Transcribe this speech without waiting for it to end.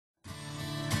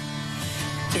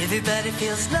Everybody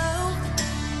feels low,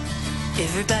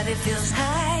 everybody feels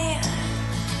high.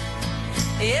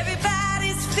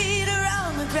 Everybody's feet are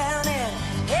on the ground and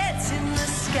heads in the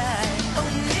sky.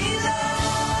 Only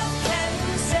love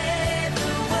can save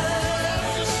the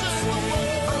world.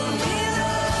 Only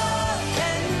love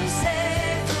can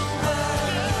save the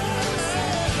world.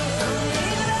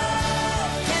 Only love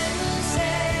can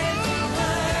save the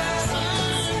world.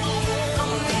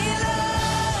 Only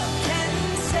love can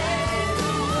save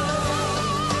the world.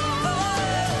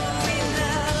 Only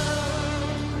love.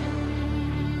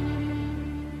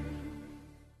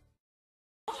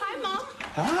 Hi, Mom.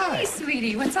 Hi. Hey,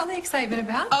 sweetie. What's all the excitement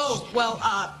about? Oh, well,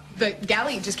 the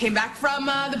galley just came back from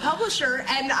the publisher,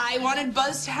 and I wanted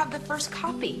Buzz to have the first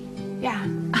copy. Yeah.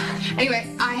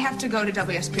 Anyway, I have to go to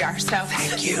WSPR, so...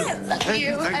 Thank you. I love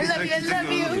you. I love you. I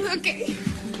love you. Okay.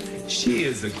 She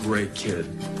is a great kid.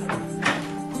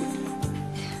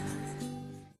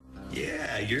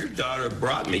 Yeah, your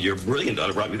brilliant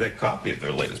daughter brought me that copy of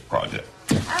their latest project.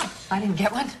 Oh, I didn't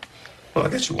get one. Well, I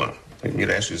got you one. I can get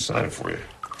Ashley to sign it for you.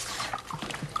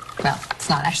 Well, it's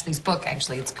not Ashley's book,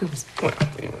 actually. It's Coop's. Well,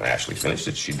 Ashley finished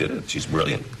it. She did it. She's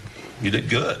brilliant. You did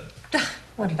good.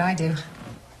 What did I do?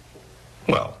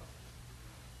 Well,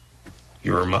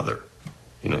 you're her mother.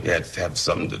 You had to have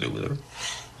something to do with her.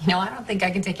 I don't think I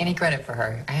can take any credit for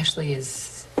her. Ashley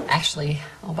is Ashley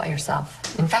all by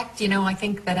herself. In fact, I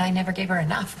think that I never gave her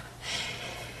enough.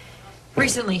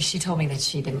 Recently, she told me that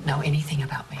she didn't know anything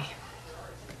about me.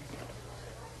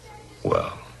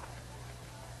 Well,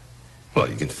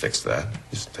 you can fix that. You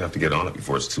just have to get on it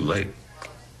before it's too late.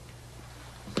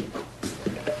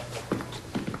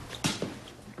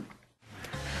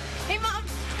 Hey, Mom.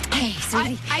 Hey,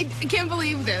 sweetie. I can't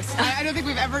believe this. I don't think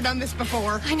we've ever done this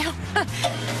before. I know. I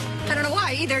don't know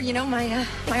why either.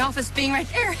 My office being right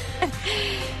there.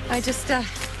 I just, I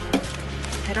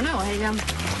don't know. I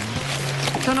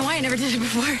don't know why I never did it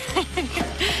before.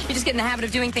 You just get in the habit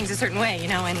of doing things a certain way,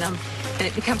 and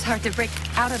it becomes hard to break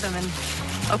out of them and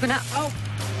open up. Oh,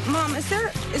 Mom, is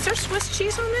there Swiss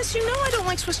cheese on this? I don't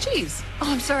like Swiss cheese.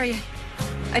 Oh, I'm sorry.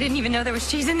 I didn't even know there was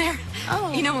cheese in there.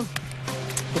 Oh.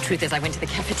 The truth is I went to the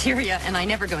cafeteria and I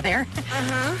never go there.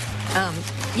 Uh-huh.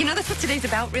 That's what today's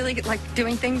about, really, like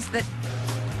doing things that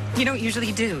you don't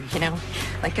usually do,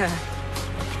 like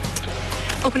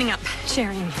opening up,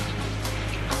 sharing.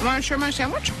 You want to share my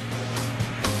sandwich?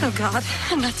 Oh, God,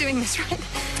 I'm not doing this right.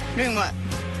 Doing what?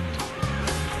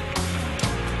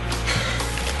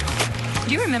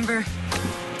 Do you remember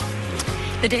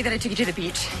the day that I took you to the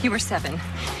beach? You were 7.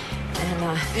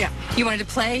 And, yeah. You wanted to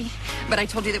play, but I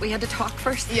told you that we had to talk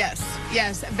first? Yes.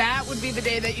 That would be the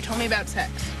day that you told me about sex.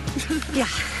 Yeah.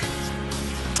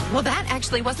 Well, that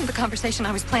actually wasn't the conversation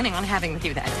I was planning on having with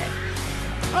you that day.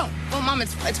 Oh, well, Mom,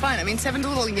 it's fine. 7's a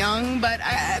little young, but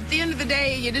at the end of the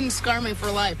day, you didn't scar me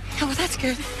for life. Oh, well, that's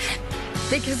good.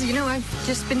 Because, I've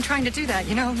just been trying to do that,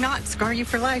 not scar you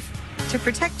for life, to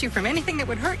protect you from anything that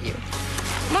would hurt you.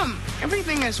 Mom,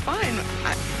 everything is fine.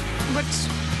 What's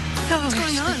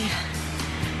going on?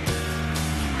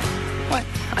 What?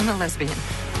 I'm a lesbian.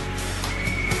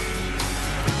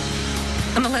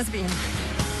 I'm a lesbian.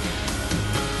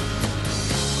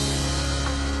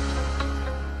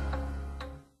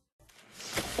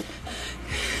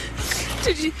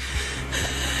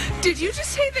 Did you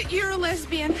just say that you're a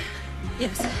lesbian?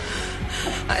 Yes.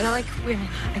 I like women.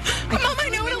 Mom, I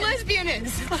know what a lesbian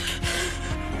is. Look,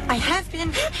 I have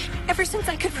been ever since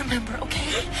I could remember,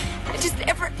 okay?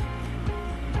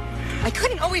 I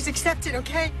couldn't always accept it,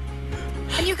 okay?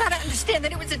 And you gotta understand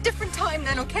that it was a different time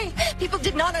then, okay? People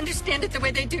did not understand it the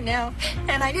way they do now.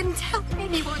 And I didn't tell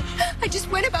anyone. I just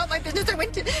went about my business. I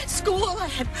went to school. I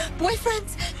had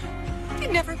boyfriends.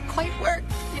 It never quite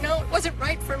worked, It wasn't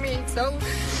right for me. So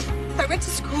I went to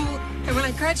school, and when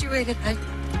I graduated,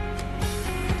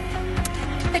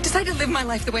 I decided to live my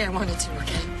life the way I wanted to,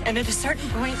 okay? And at a certain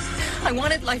point, I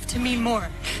wanted life to mean more.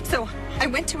 So I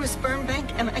went to a sperm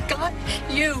bank, and I got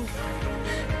you.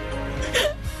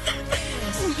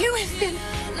 You have been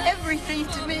everything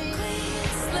to me.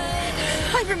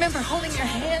 I remember holding your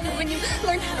hand when you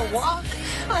learned how to walk.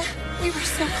 We were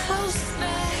so close.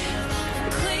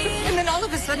 And then all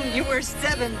of a sudden, you were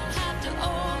 7.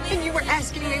 And you were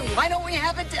asking me, why don't we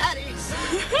have a daddy?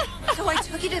 So I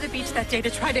took you to the beach that day to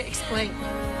try to explain.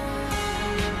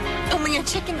 Only I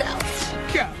chickened out.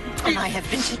 Yeah. And I have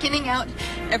been chickening out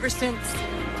ever since.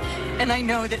 And I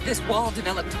know that this wall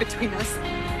developed between us.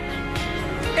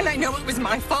 And I know it was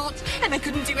my fault, and I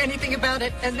couldn't do anything about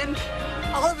it. And then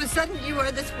All of a sudden, you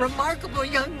are this remarkable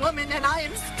young woman, and I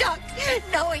am stuck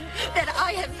knowing that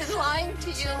I have been lying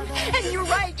to you. And you're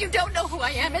right, you don't know who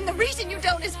I am. And the reason you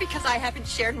don't is because I haven't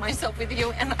shared myself with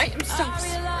you, and I am so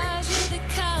sorry.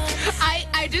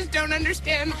 I just don't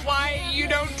understand why you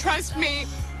don't trust me.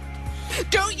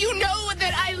 Don't you know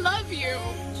that I love you?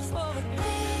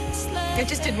 I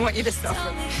just didn't want you to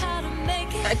suffer.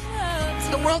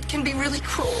 The world can be really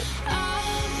cruel.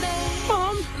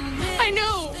 Mom, I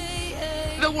know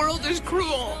the world is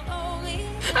cruel.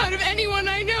 Out of anyone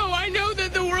I know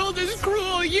that the world is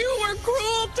cruel. You were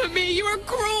cruel to me. You were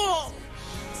cruel.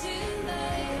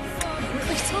 I'm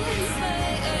really sorry.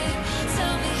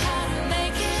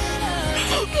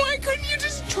 Why couldn't you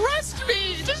just trust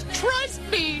me? Just trust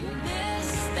me.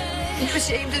 Are you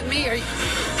ashamed of me? Are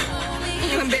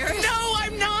you embarrassed? No,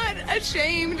 I'm not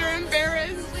ashamed or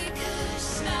embarrassed.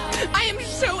 I am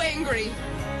so angry.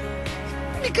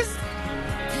 Because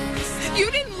you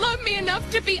didn't love me enough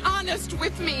to be honest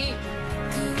with me.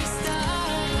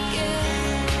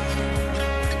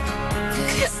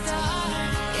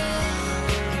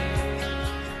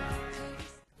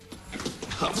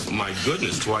 Oh, my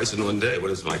goodness, twice in one day.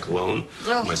 What is my cologne?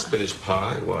 Oh. My spinach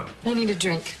pie? What? I need a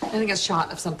drink. I think a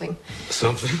shot of something.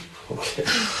 Something? Okay.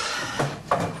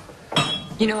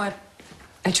 You know what?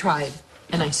 I tried,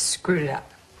 and I screwed it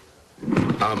up.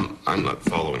 I'm not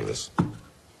following this.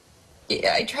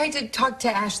 Yeah, I tried to talk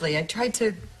to Ashley. I tried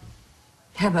to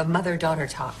have a mother-daughter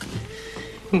talk.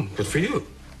 Good for you.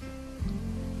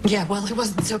 Yeah, well, it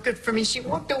wasn't so good for me. She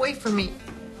walked away from me.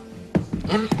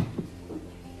 And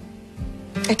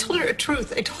I told her a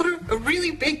truth. I told her a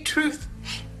really big truth.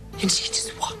 And she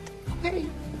just walked away.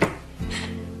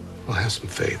 Well, have some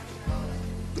faith.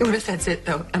 What if that's it,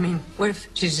 though? I mean, what if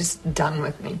she's just done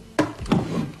with me?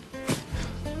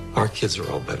 Our kids are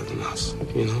all better than us,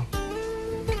 you know?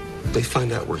 They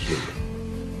find out we're human.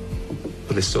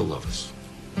 But they still love us.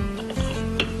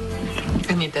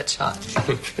 I need that shot.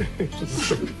 Okay.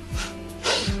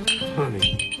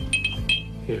 Honey.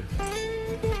 Here.